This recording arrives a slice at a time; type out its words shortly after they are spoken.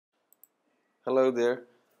Hello দেয়ার।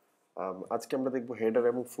 আজকে আমরা দেখব হেডার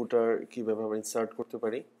এবং ফুটার কিভাবে আমরা ইনসার্ট করতে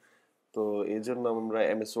পারি। তো এই জন্য আমরা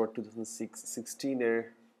এমএস ওয়ার্ড 2016 এর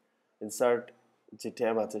ইনসার্ট যে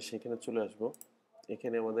ট্যাব আছে সেখানে চলে আসব।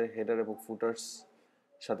 এখানে আমাদের হেডার এবং ফুটার্স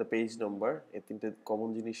সাথে পেজ নাম্বার এই তিনটে কমন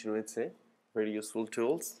জিনিস রয়েছে। Very useful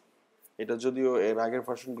tools. এটা যদিও এর আগের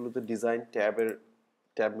ভার্সনগুলোতে ডিজাইন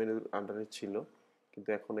ট্যাব মেনুর আন্ডারে ছিল, কিন্তু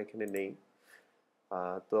এখন এখানে নেই।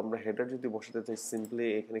 তো আমরা হেডার যদি বসাতে চাই সিম্পলি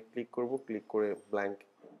এখানে ক্লিক করব, ক্লিক করে ব্ল্যাঙ্ক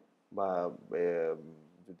বা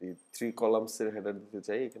যদি 3 কলামসের হেডার দিতে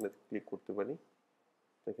চাই এখানে ক্লিক করতে পারি।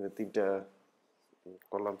 এখানে 3টা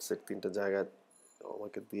কলামসের 3টা জায়গা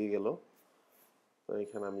আমাকে দিয়ে গেল। তো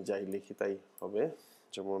এখানে আমি যাই লিখি তাই হবে।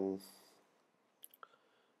 যেমন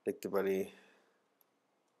লিখতে পারি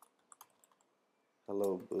হ্যালো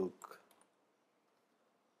বুক,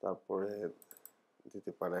 তারপরে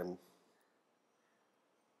দিতে পারেন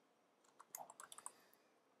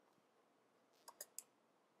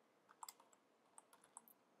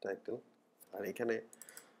টাইটেল। আর এখানে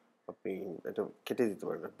আপনি এটা কেটে দিতে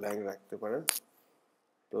পারেন, ব্ল্যাঙ্ক রাখতে পারেন।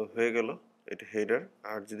 তো হয়ে গেল এটা হেডার।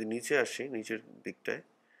 আর যদি নিচে আসি, নিচের দিকটায়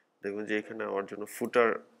দেখবেন যে এখানে আমার জন্য ফুটার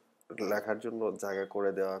লেখার জন্য জায়গা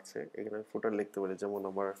করে দেওয়া আছে। এখানে ফুটার লিখতে পারি, যেমন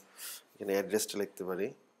আমার এখানে অ্যাড্রেসটা লিখতে পারি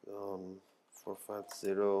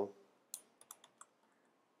 450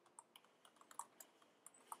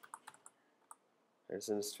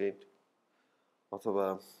 হ্যারিসন স্ট্রিট, অথবা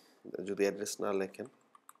যদি অ্যাড্রেস না লেখেন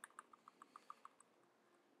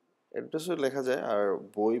অ্যাড্রেসও লেখা যায়। আর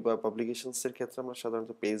বই বা পাবলিকেশনসের ক্ষেত্রে আমরা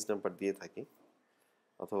সাধারণত পেজ নাম্বার দিয়ে থাকি,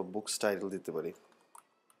 অথবা বুকস টাইটেল দিতে পারি,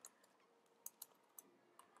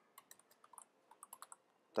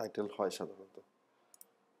 টাইটেল হয় সাধারণত।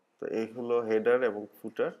 তো এই হলো হেডার এবং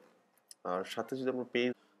ফুটার। আর সাথে যদি আমরা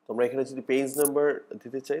আমরা এখানে যদি পেজ নাম্বার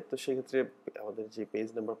দিতে চাই তো সেক্ষেত্রে আমাদের যে পেজ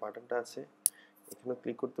নাম্বার বাটনটা আছে এখানে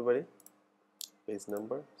ক্লিক করতে পারি। পেজ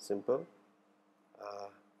নাম্বার সিম্পল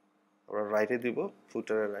আমরা রাইটে দিব,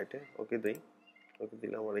 ফুটারের রাইটে ওকে দেই। ওকে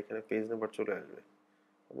দিলে আমার এখানে পেজ নাম্বার চলে আসবে।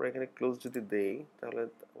 আমরা এখানে ক্লোজ যদি দেই তাহলে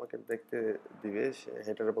আমাকে দেখতে দিবে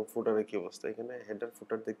হেডার এবং ফুটারের কি অবস্থা। এখানে হেডার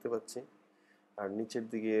ফুটার দেখতে পাচ্ছি, আর নিচের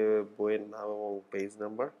দিকে বইয়ের নাম এবং পেজ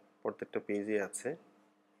নাম্বার প্রত্যেকটা পেজে আছে।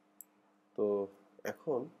 তো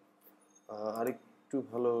এখন আরেকটু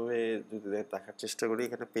ভালোভাবে যদি দেখার চেষ্টা করি,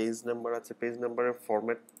 এখানে পেজ নাম্বার আছে, পেজ নাম্বারের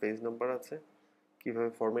ফরম্যাট পেজ নাম্বার আছে। কিভাবে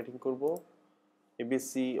ফরম্যাটিং করব,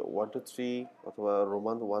 এবিসি 1 2 3 অথবা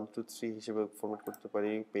রোমান 1 2 3 হিসেবে ফরম্যাট করতে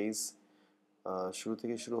পারি। পেজ শুরু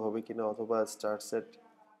থেকে শুরু হবে কিনা, অথবা স্টার্ট সেট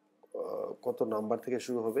কত নাম্বার থেকে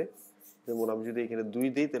শুরু হবে। যেমন আমি যদি এখানে 2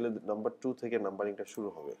 দিই তাহলে নাম্বার 2 থেকে নাম্বারিংটা শুরু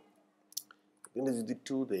হবে। এখানে যদি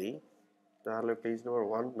 2 দেই তাহলে পেজ নাম্বার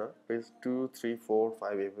 1 না, পেজ 2 3 4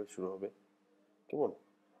 5 এভাবে শুরু হবে। কেমন?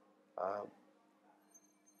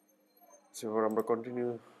 সেভাবে আমরা কন্টিনিউ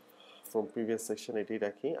ফ্রম প্রিভিয়াস সেকশন এটাই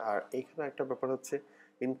রাখি। আর এখানে একটা ব্যাপার হচ্ছে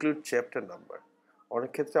ইনক্লুড চ্যাপ্টার নাম্বার।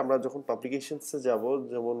 অনেক ক্ষেত্রে আমরা যখন পাবলিকেশনসে যাব,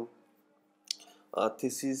 যেমন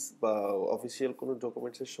থিসিস বা অফিসিয়াল কোনো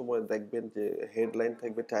ডকুমেন্টসের সময় দেখবেন যে হেডলাইন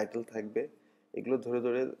থাকবে, টাইটেল থাকবে, এগুলো ধরে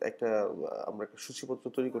ধরে আমরা একটা সূচিপত্র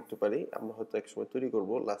তৈরি করতে পারি। আমরা হয়তো একসময় তৈরি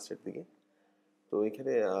করব লাস্টের দিকে। তো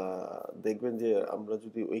এখানে দেখবেন যে আমরা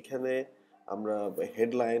যদি ওইখানে আমরা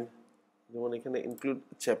হেডলাইন, যেমন এখানে ইনক্লুড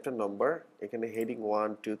চ্যাপ্টার নাম্বার, এখানে হেডিং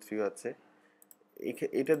 1 2 3 আছে,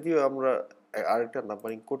 এটা দিয়ে আমরা আরেকটা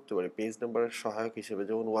নাম্বারিং করতে পারি পেজ নাম্বারের সহায়ক হিসেবে।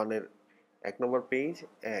 যেমন 1-এর 1 নম্বর পেজ,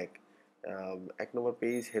 এক 1 নম্বর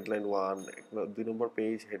পেজ হেডলাইন 1, 2 নম্বর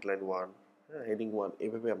পেজ হেডলাইন 1, হ্যাঁ হেডিং 1,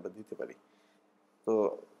 এভাবে আমরা দিতে পারি। তো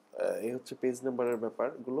এই হচ্ছে পেজ নাম্বারের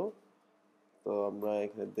ব্যাপারগুলো। তো আমরা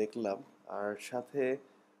এখানে দেখলাম। আর সাথে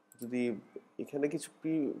যদি এখানে কিছু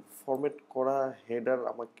প্রি ফরম্যাট করা হেডার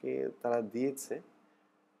আমাকে তারা দিয়েছে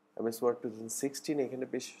এমএস ওয়ার্ড 2016, এখানে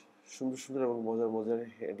বেশ সুন্দর সুন্দর এবং মজার মজার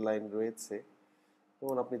হেডলাইন রয়েছে।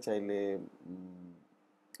 যেমন আপনি চাইলে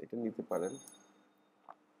এটা নিতে পারেন।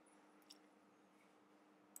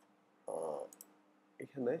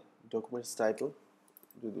 এখানে ডকুমেন্টস টাইটেল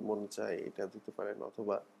যদি মনে চায় এটা দিতে পারেন,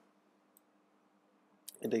 অথবা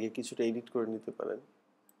এটাকে কিছুটা এডিট করে নিতে পারেন,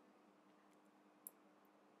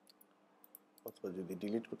 অথবা যদি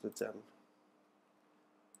ডিলিট করতে চান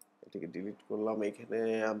এটাকে ডিলিট করলাম। এখানে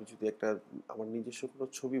আমি যদি একটা আমার নিজস্ব কোনো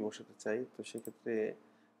ছবি বসাতে চাই তো সেক্ষেত্রে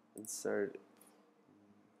ইনসার্ট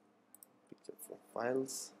পিকচার ফ্রম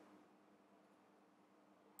ফাইলস,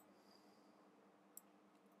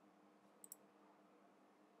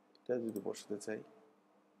 এটা যদি বসাতে চাই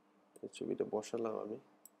এই ছবিটা বসালাম আমি।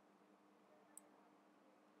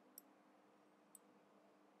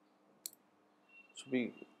 ছবি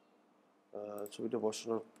ছবিটা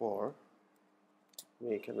বসানোর পর আমি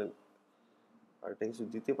এখানে আরেকটা কিছু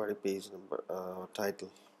দিতে পারি, পেজ নাম্বার, টাইটেল,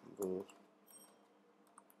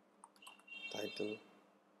 টাইটেল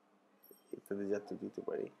ইত্যাদি জাতীয় দিতে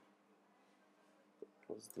পারি।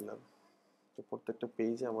 ক্লোজ দিলাম। তো প্রত্যেকটা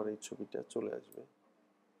পেজে আমার এই ছবিটা চলে আসবে।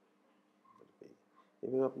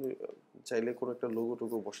 এভাবে আপনি চাইলে কোনো একটা লোগো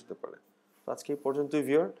টোগো বসাতে পারেন। তো আজকে এই পর্যন্তই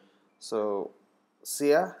viewer. So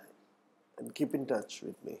see ya and keep in touch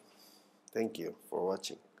with me. Thank you for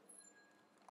watching.